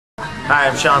Hi,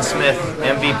 I'm Sean Smith,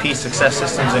 MVP Success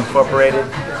Systems Incorporated.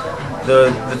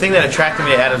 The thing that attracted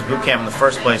me to Adam's Bootcamp in the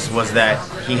first place was that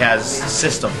he has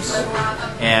systems,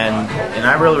 and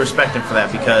I really respect him for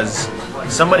that, because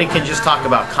somebody can just talk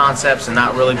about concepts and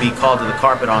not really be called to the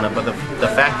carpet on it, but the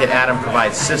fact that Adam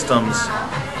provides systems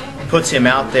puts him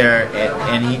out there,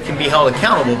 and he can be held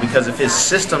accountable, because if his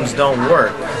systems don't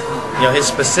work, his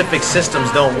specific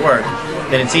systems don't work,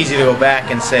 then it's easy to go back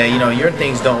and say, your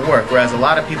things don't work, whereas a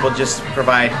lot of people just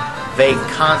provide vague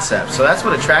concepts. So that's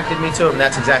what attracted me to it, and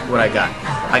that's exactly what I got.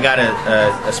 I got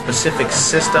a specific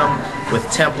system with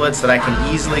templates that I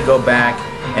can easily go back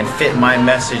and fit my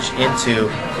message into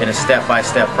in a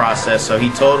step-by-step process. So he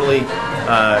totally,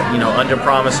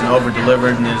 under-promised and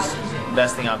over-delivered, and is the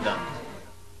best thing I've done.